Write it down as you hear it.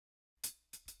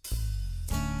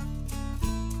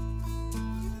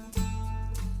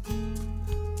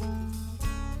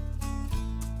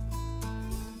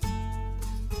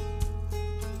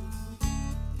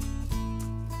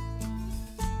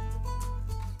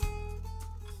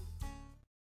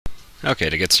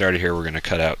Okay, to get started here, we're going to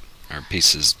cut out our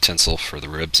pieces of tinsel for the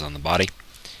ribs on the body.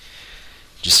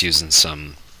 Just using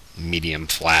some medium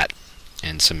flat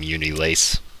and some uni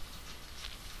lace.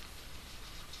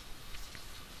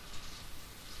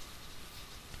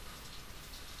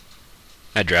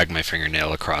 I drag my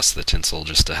fingernail across the tinsel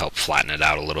just to help flatten it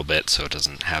out a little bit so it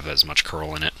doesn't have as much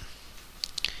curl in it.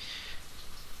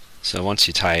 So once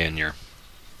you tie in your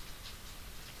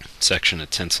section of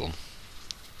tinsel,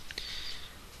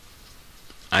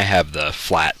 I have the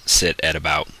flat sit at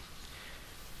about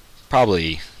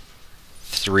probably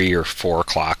 3 or 4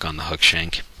 o'clock on the hook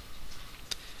shank.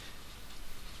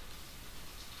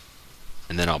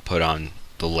 And then I'll put on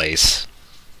the lace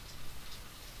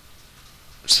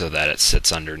so that it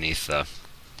sits underneath the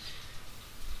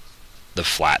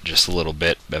flat just a little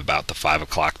bit, about the 5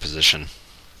 o'clock position.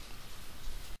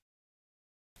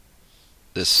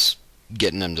 This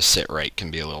getting them to sit right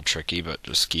can be a little tricky, but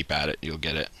just keep at it, you'll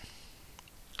get it.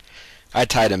 I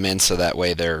tied them in so that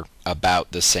way they're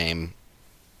about the same.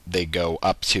 They go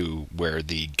up to where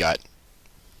the gut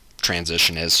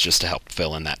transition is, just to help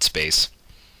fill in that space.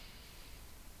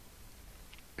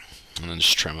 And then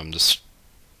just trim them just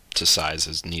to size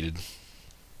as needed.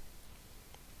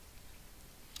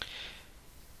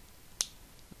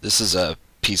 This is a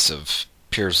piece of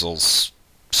Pearsall's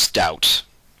Stout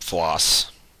floss,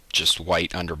 just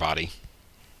white underbody.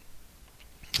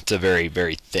 It's a very,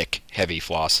 very thick, heavy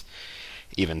floss,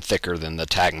 even thicker than the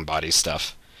tag and body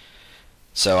stuff.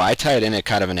 So I tie it in at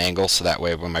kind of an angle so that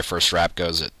way when my first wrap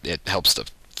goes, it helps to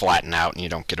flatten out and you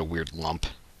don't get a weird lump.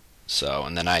 So,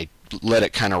 and then I let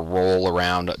it kind of roll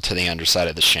around to the underside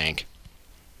of the shank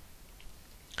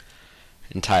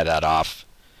and tie that off.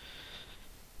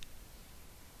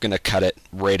 Gonna cut it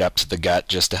right up to the gut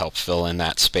just to help fill in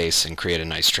that space and create a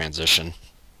nice transition.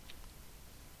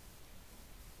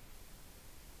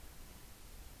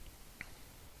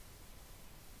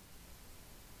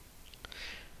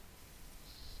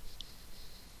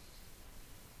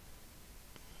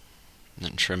 And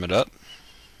then trim it up.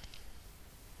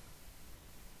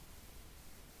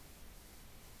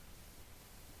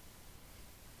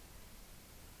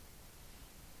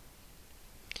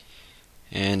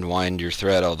 And wind your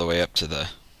thread all the way up to the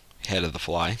head of the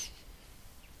fly.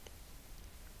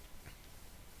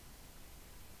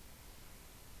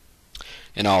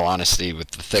 In all honesty,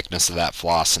 with the thickness of that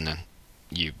floss, and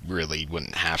you really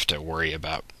wouldn't have to worry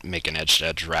about making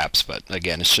edge-to-edge wraps, but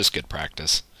again, it's just good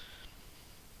practice.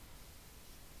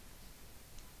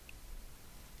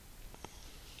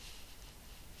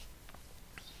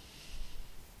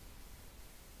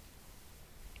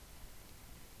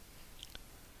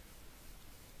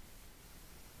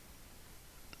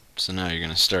 So now you're going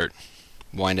to start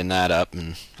winding that up,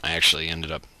 and I actually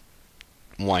ended up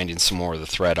winding some more of the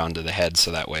thread onto the head so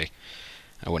that way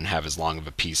I wouldn't have as long of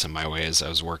a piece in my way as I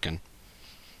was working.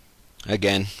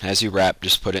 Again, as you wrap,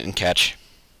 just put it in catch.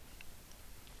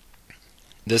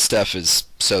 This stuff is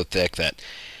so thick that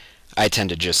I tend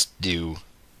to just do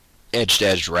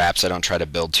edge-to-edge wraps. I don't try to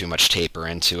build too much taper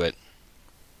into it.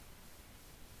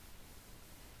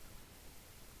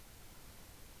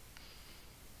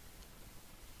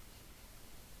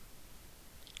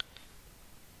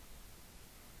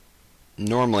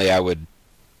 Normally I would,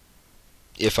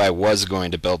 if I was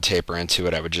going to build taper into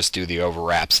it, I would just do the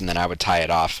overwraps and then I would tie it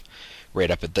off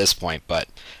right up at this point, but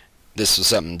this was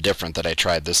something different that I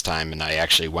tried this time, and I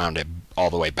actually wound it all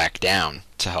the way back down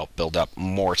to help build up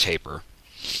more taper.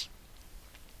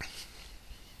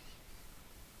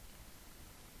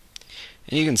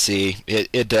 And you can see,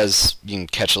 it does, you can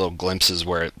catch little glimpses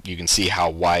where you can see how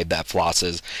wide that floss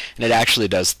is, and it actually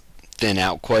does thin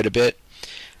out quite a bit.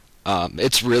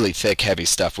 It's really thick, heavy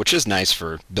stuff, which is nice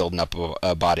for building up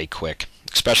a body quick,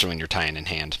 especially when you're tying in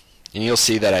hand. And you'll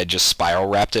see that I just spiral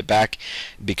wrapped it back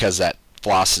because that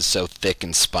floss is so thick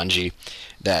and spongy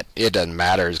that it doesn't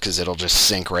matter because it'll just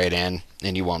sink right in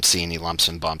and you won't see any lumps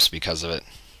and bumps because of it.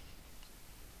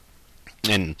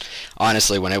 And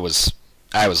honestly, when I was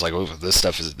like, oh, this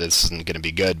isn't going to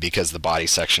be good because the body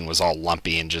section was all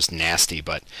lumpy and just nasty.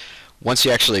 But once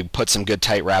you actually put some good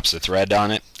tight wraps of thread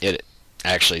on it, it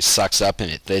actually sucks up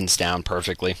and it thins down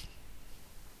perfectly.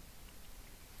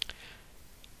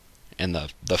 And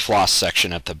the floss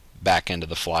section at the back end of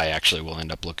the fly actually will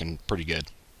end up looking pretty good.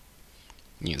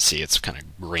 You can see it's kind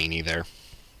of grainy there.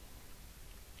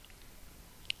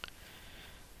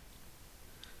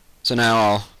 So now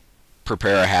I'll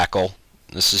prepare a hackle.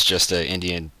 This is just an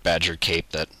Indian badger cape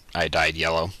that I dyed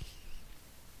yellow.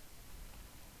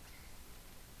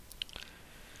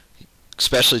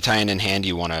 Especially tying in hand,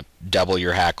 you want to double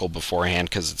your hackle beforehand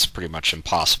because it's pretty much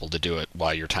impossible to do it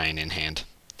while you're tying in hand.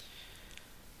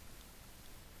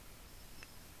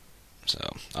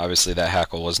 So obviously that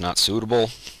hackle was not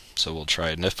suitable, so we'll try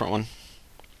a different one.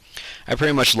 I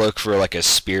pretty much look for like a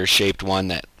spear-shaped one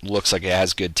that looks like it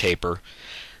has good taper.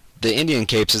 The Indian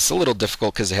capes, it's a little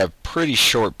difficult because they have pretty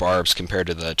short barbs compared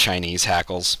to the Chinese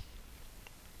hackles.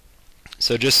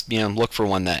 So just, look for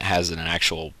one that has an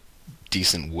actual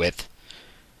decent width.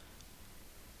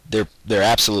 They're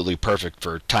absolutely perfect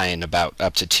for tying about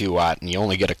up to 2/0, and you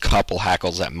only get a couple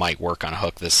hackles that might work on a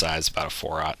hook this size, about a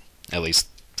 4/0, at least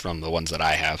from the ones that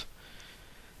I have.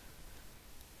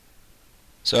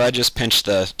 So I just pinch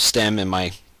the stem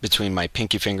between my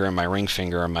pinky finger and my ring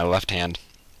finger on my left hand,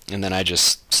 and then I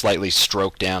just slightly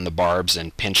stroke down the barbs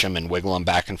and pinch them and wiggle them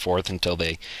back and forth until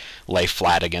they lay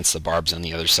flat against the barbs on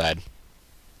the other side.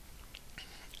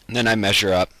 And then I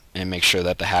measure up and make sure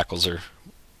that the hackles are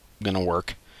going to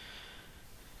work.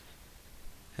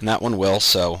 And that one will,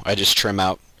 so I just trim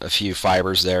out a few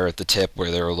fibers there at the tip where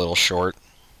they're a little short,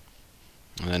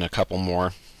 and then a couple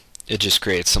more. It just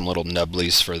creates some little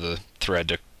nubblies for the thread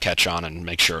to catch on and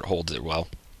make sure it holds it well.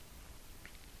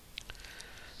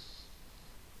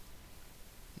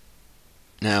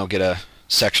 Now get a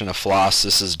section of floss.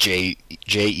 This is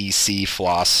JEC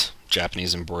floss,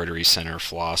 Japanese Embroidery Center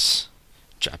floss,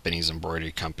 Japanese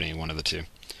Embroidery Company, one of the two.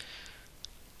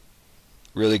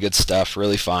 Really good stuff,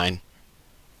 really fine.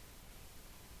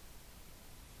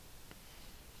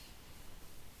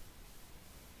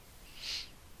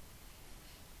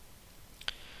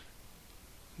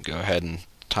 Go ahead and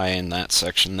tie in that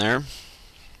section there.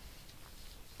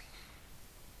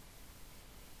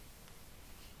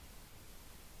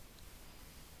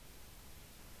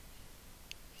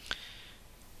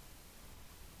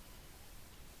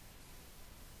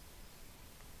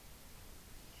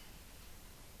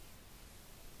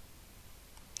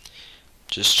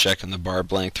 Just checking the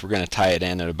barb length. We're going to tie it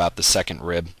in at about the second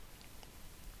rib.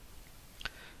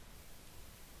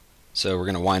 So we're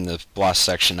going to wind the floss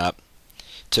section up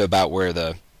to about where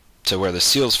the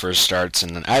seals first starts,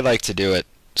 and I like to do it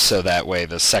so that way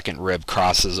the second rib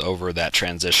crosses over that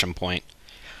transition point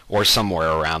or somewhere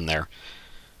around there.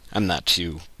 I'm not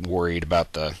too worried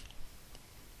about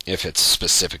if it's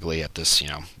specifically at this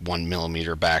 1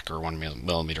 millimeter back or 1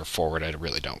 millimeter forward. I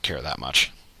really don't care that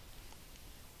much.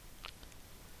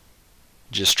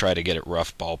 Just try to get it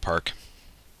rough ballpark.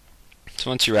 So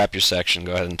once you wrap your section,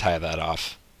 go ahead and tie that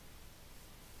off.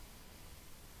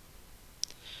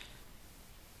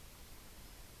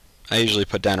 I usually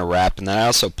put down a wrap, and then I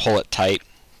also pull it tight,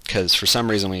 because for some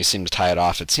reason when you seem to tie it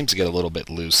off, it seems to get a little bit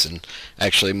loose, and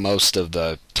actually most of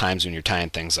the times when you're tying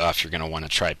things off, you're going to want to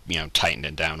try tighten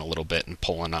it down a little bit and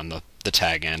pulling on the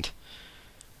tag end.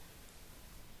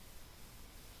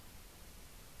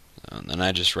 And then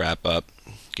I just wrap up,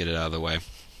 get it out of the way.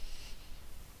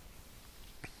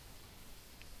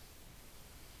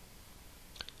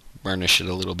 Burnish it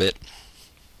a little bit.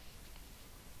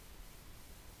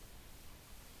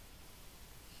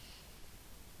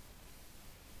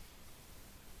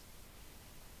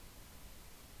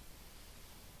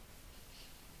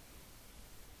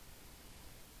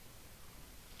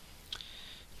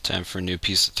 Time for a new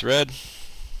piece of thread.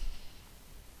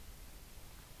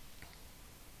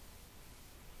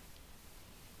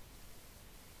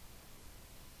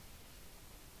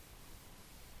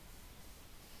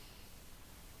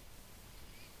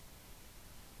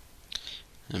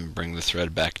 And bring the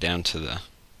thread back down to the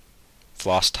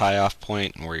floss tie-off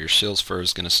point where your seal's fur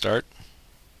is going to start.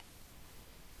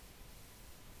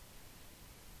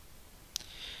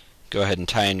 Go ahead and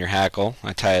tie in your hackle.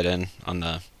 I tie it in on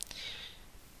the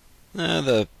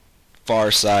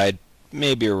far side,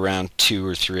 maybe around 2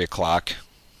 or 3 o'clock.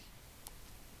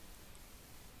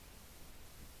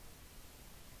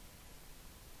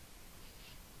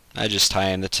 I just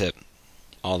tie in the tip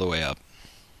all the way up.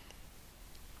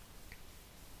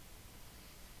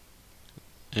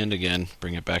 And again,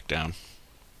 bring it back down.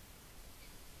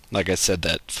 Like I said,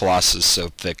 that floss is so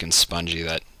thick and spongy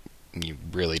that you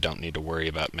really don't need to worry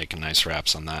about making nice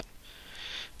wraps on that.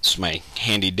 It's my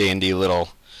handy dandy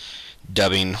little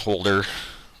dubbing holder.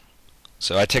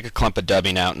 So I take a clump of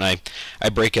dubbing out and I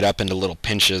break it up into little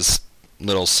pinches,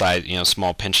 little size,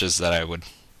 small pinches that I would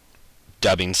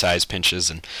dubbing size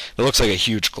pinches, and it looks like a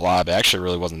huge glob. It actually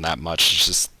really wasn't that much. It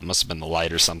just must have been the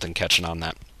light or something catching on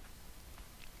that.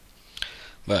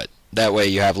 But that way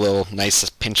you have little nice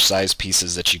pinch size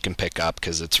pieces that you can pick up,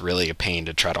 because it's really a pain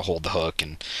to try to hold the hook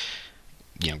and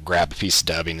grab a piece of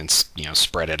dubbing and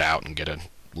spread it out and get a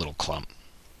little clump.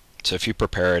 So if you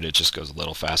prepare it, it just goes a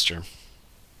little faster.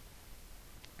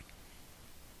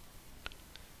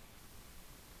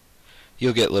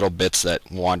 You'll get little bits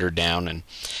that wander down,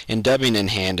 and dubbing in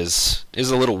hand is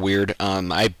a little weird.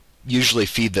 I usually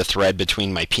feed the thread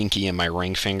between my pinky and my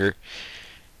ring finger,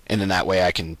 and then that way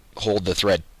I can hold the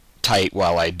thread tight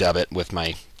while I dub it with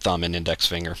my thumb and index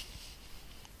finger.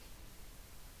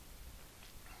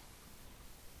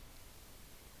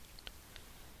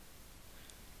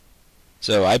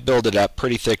 So I build it up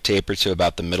pretty thick taper to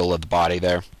about the middle of the body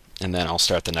there, and then I'll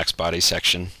start the next body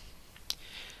section.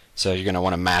 So you're going to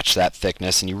want to match that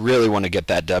thickness, and you really want to get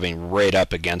that dubbing right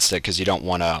up against it because you don't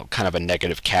want a kind of a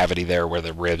negative cavity there where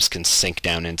the ribs can sink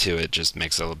down into it. It just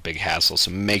makes it a big hassle.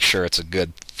 So make sure it's a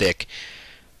good thick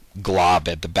glob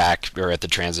at the back or at the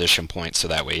transition point, so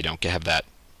that way you don't have that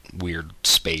weird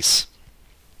space.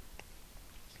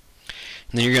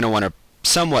 And then you're going to want to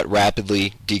somewhat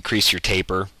rapidly decrease your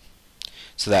taper,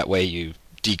 so that way you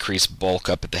decrease bulk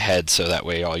up at the head, so that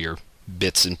way all your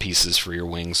bits and pieces for your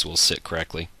wings will sit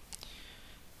correctly.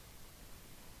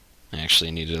 I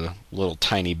actually needed a little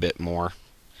tiny bit more.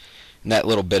 And that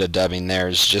little bit of dubbing there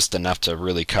is just enough to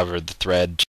really cover the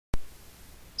thread.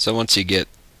 So once you get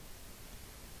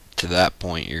to that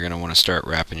point, you're going to want to start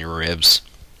wrapping your ribs.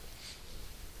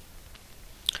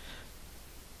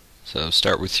 So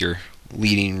start with your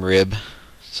leading rib,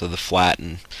 so the flat,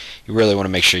 and you really want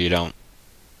to make sure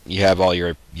you have all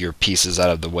your pieces out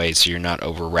of the way, so you're not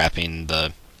over wrapping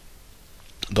the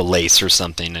lace or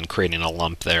something and creating a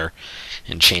lump there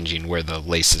and changing where the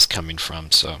lace is coming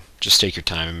from. So just take your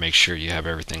time and make sure you have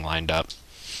everything lined up,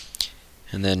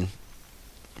 and then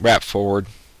wrap forward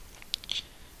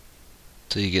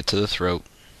till you get to the throat.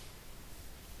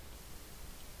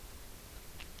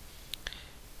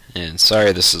 And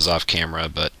sorry this is off camera,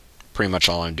 but pretty much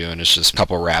all I'm doing is just a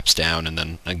couple wraps down, and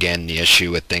then again the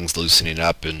issue with things loosening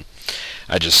up, and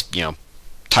I just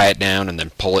tie it down and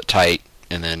then pull it tight,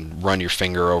 and then run your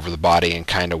finger over the body and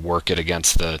kind of work it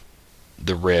against the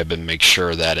rib and make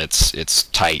sure that it's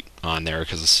tight on there,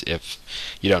 because if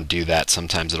you don't do that,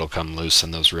 sometimes it'll come loose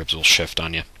and those ribs will shift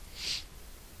on you.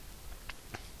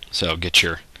 So get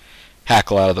your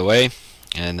hackle out of the way,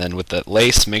 and then with the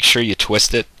lace, make sure you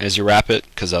twist it as you wrap it,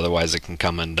 because otherwise it can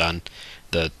come undone,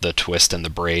 the twist and the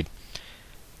braid.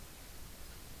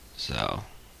 So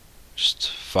just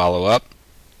follow up,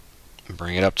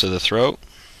 bring it up to the throat,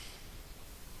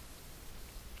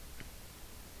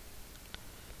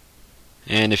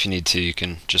 and if you need to, you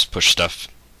can just push stuff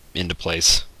into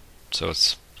place so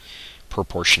it's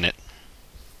proportionate.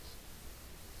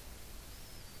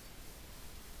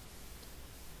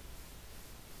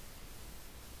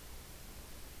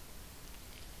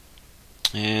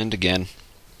 And again,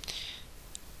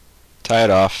 tie it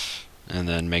off, and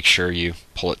then make sure you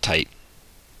pull it tight,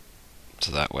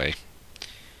 so that way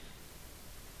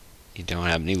you don't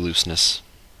have any looseness.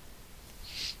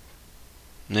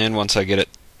 And then once I get it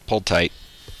pulled tight,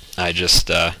 I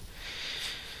just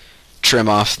trim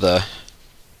off the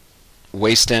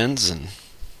waist ends, and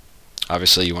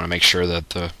obviously you want to make sure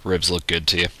that the ribs look good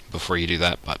to you before you do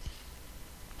that, but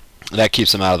that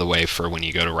keeps them out of the way for when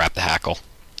you go to wrap the hackle,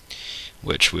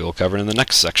 which we will cover in the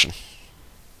next section.